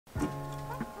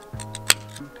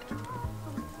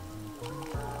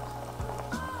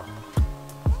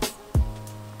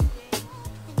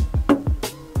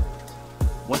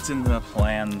in the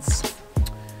plans.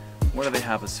 What do they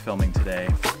have us filming today?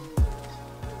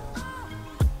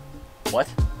 What?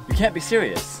 You can't be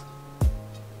serious.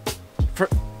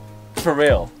 For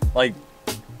real. Like,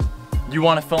 you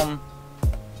want to film?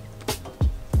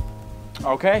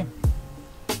 Okay.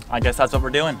 I guess that's what we're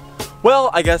doing. Well,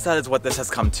 I guess that is what this has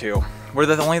come to. We're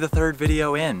only the third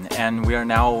video in, and we are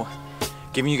now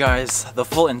giving you guys the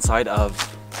full inside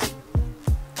of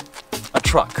a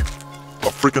truck.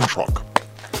 A freaking truck.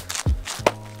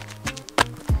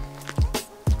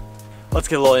 Let's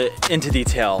get a little into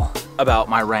detail about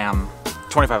my Ram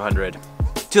 2500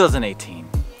 2018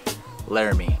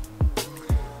 Laramie.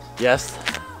 Yes,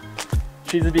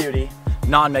 she's a beauty.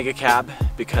 Non-mega cab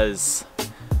because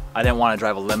I didn't want to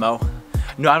drive a limo.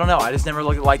 No, I don't know. I just never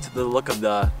liked the look of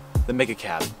the mega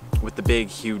cab with the big,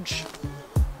 huge,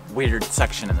 weird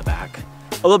section in the back.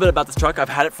 A little bit about this truck. I've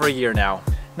had it for a year now.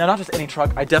 Now, not just any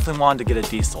truck. I definitely wanted to get a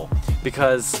diesel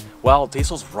because, well,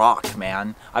 diesels rock,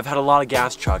 man. I've had a lot of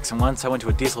gas trucks, and once I went to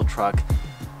a diesel truck,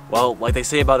 well, like they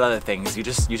say about other things, you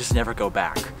just never go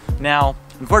back. Now,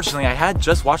 unfortunately, I had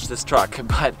just watched this truck,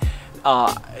 but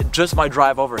just my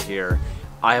drive over here,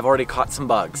 I have already caught some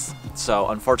bugs. So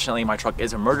unfortunately, my truck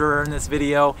is a murderer in this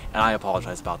video, and I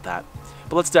apologize about that.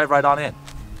 But let's dive right on in.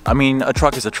 I mean, a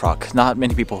truck is a truck. Not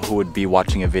many people who would be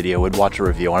watching a video would watch a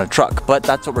review on a truck, but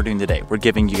that's what we're doing today. We're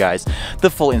giving you guys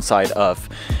the full inside of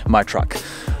my truck.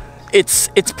 It's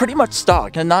pretty much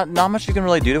stock, and not much you can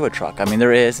really do to a truck. I mean,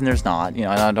 there is and there's not. You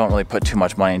know, and I don't really put too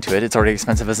much money into it. It's already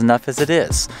expensive as enough as it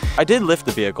is. I did lift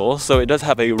the vehicle, so it does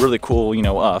have a really cool, you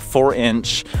know,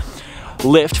 4-inch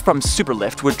lift from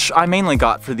Superlift, which I mainly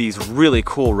got for these really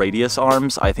cool radius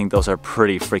arms. I think those are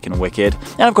pretty freaking wicked.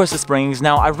 And of course the springs.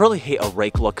 Now, I really hate a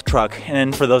rake look truck,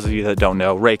 and for those of you that don't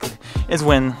know, rake is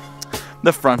when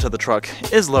the front of the truck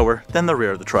is lower than the rear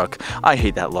of the truck. I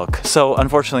hate that look. So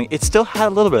unfortunately, it still had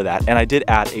a little bit of that, and I did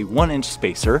add a 1-inch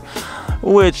spacer,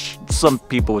 which some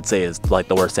people would say is like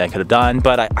the worst thing I could have done,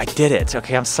 but I did it.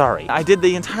 Okay, I'm sorry. I did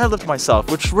the entire lift myself,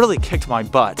 which really kicked my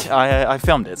butt. I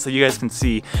filmed it so you guys can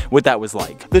see what that was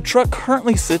like. The truck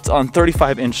currently sits on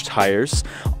 35-inch tires,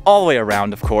 all the way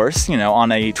around, of course, you know,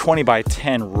 on a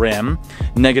 20x10 rim,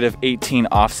 -18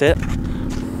 offset.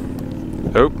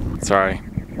 Oh, sorry.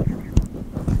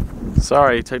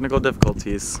 Sorry, technical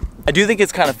difficulties. I do think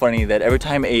it's kind of funny that every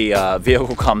time a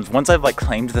vehicle comes, once I've like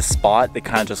claimed the spot, they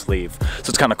kind of just leave. So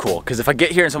it's kind of cool, because if I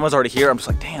get here and someone's already here, I'm just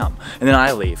like, damn, and then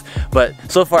I leave. But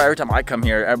so far, every time I come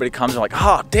here, everybody comes and like,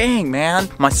 oh, dang, man,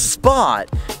 my spot,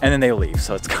 and then they leave.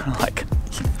 So it's kind of like,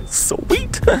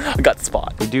 sweet, I got the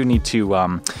spot. We do need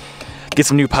to get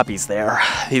some new puppies there.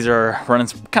 These are running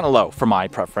kind of low for my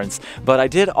preference, but I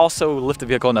did also lift the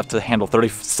vehicle enough to handle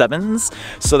 37s,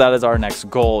 so that is our next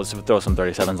goal, is to throw some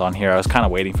 37s on here. I was kind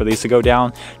of waiting for these to go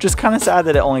down. Just kind of sad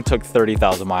that it only took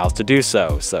 30,000 miles to do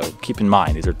so, so keep in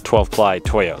mind, these are 12-ply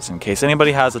Toyos, in case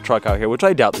anybody has a truck out here, which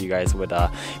I doubt that you guys would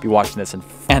be watching this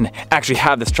and actually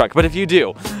have this truck, but if you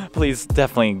do, please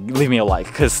definitely leave me a like,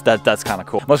 because that's kind of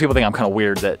cool. Most people think I'm kind of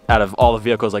weird that out of all the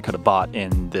vehicles I could have bought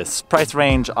in this price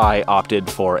range, I opted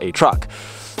for a truck.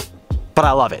 But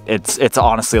I love it. It's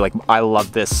honestly like, I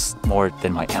love this more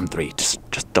than my M3.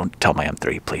 Just don't tell my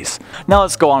M3, please. Now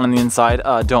let's go on the inside.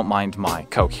 Don't mind my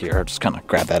Coke here. I'm just gonna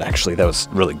grab that, actually. That was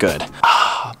really good.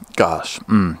 Gosh,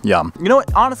 yum. You know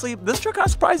what, honestly, this truck kind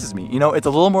of surprises me. You know, it's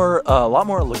a lot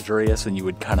more luxurious than you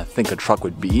would kind of think a truck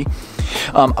would be.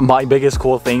 My biggest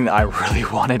cool thing that I really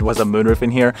wanted was a moonroof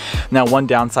in here. Now, one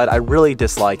downside, I really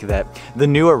dislike that the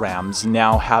newer Rams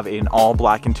now have an all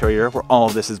black interior where all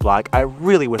of this is black. I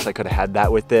really wish I could have had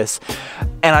that with this.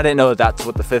 And I didn't know that that's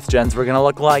what the 5th gens were gonna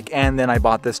look like. And then I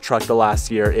bought this truck the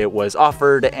last year. It was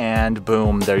offered, and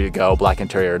boom, there you go, black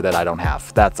interior that I don't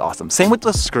have. That's awesome. Same with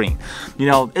the screen. You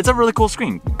know, it's a really cool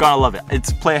screen. Gotta love it. It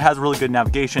has really good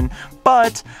navigation,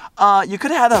 but you could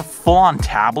have had a full-on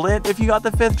tablet if you got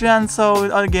the 5th gen.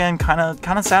 So again, kind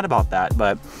of sad about that.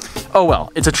 But oh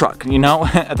well, it's a truck, you know.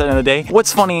 At the end of the day,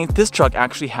 what's funny, this truck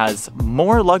actually has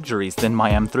more luxuries than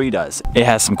my M3 does. It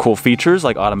has some cool features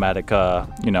like automatic,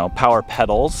 you know, power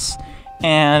pedals.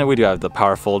 And we do have the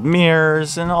power fold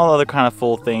mirrors and all other kind of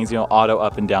full things, you know, auto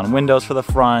up and down windows for the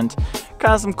front.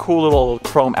 Kind of some cool little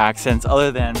chrome accents, other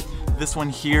than this one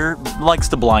here likes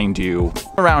to blind you.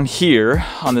 Around here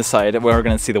on this side, we're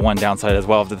gonna see the one downside as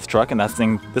well of this truck, and that's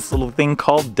this little thing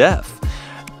called DEF.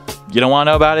 You don't wanna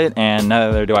know about it, and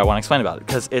neither do I wanna explain about it,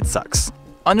 because it sucks.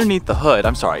 Underneath the hood,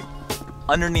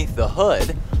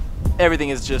 everything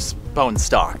is just bone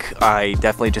stock. I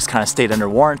definitely just kind of stayed under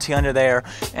warranty under there,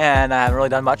 and I haven't really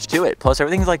done much to it. Plus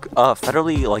everything's like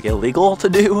federally like illegal to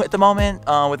do at the moment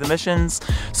with emissions.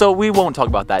 So we won't talk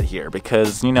about that here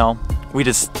because, you know, we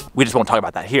just won't talk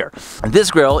about that here. And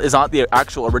this grill is not the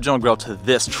actual original grill to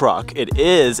this truck. It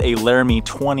is a Laramie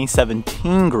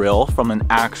 2017 grill from an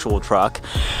actual truck.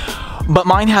 But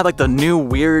mine had like the new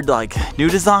weird new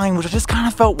design, which I just kind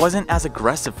of felt wasn't as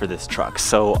aggressive for this truck.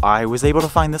 So I was able to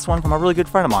find this one from a really good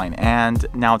friend of mine, and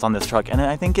now it's on this truck, and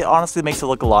I think it honestly makes it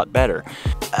look a lot better.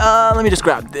 Let me just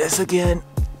grab this again.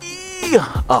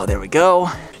 Oh, there we go.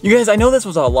 You guys, I know this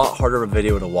was a lot harder of a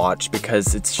video to watch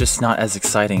because it's just not as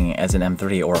exciting as an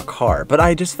M3 or a car, but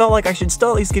I just felt like I should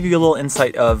still at least give you a little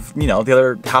insight of, you know, the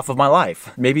other half of my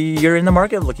life. Maybe you're in the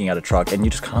market looking at a truck and you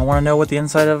just kind of want to know what the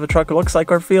inside of a truck looks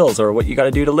like or feels, or what you got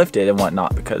to do to lift it and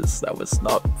whatnot, because that was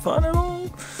not fun at all.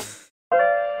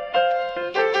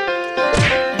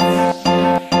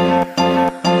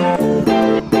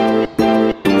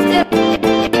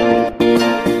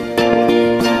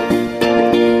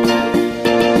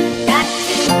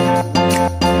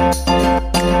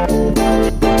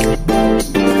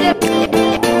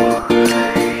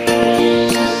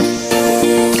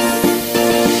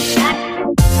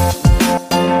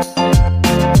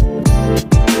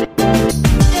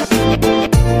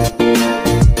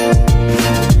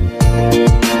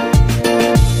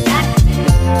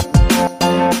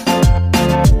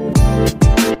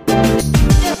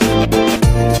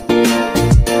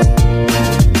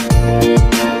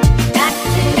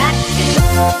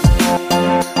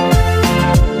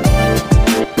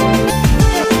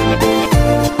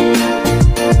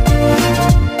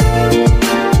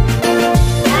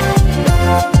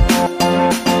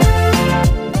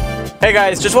 Hey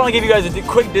guys, just want to give you guys a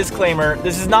quick disclaimer.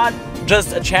 This is not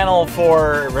just a channel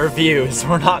for reviews.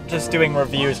 We're not just doing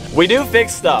reviews. We do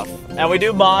fix stuff, and we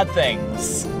do mod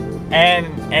things,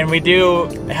 and we do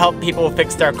help people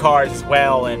fix their cars as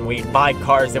well, and we buy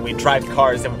cars and we drive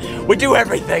cars and we do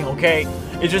everything, okay?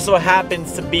 It just so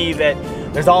happens to be that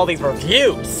there's all these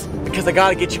reviews because I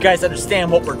gotta get you guys to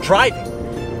understand what we're driving.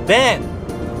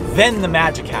 Then the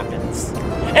magic happens.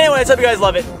 Anyways, hope you guys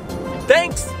love it.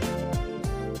 Thanks!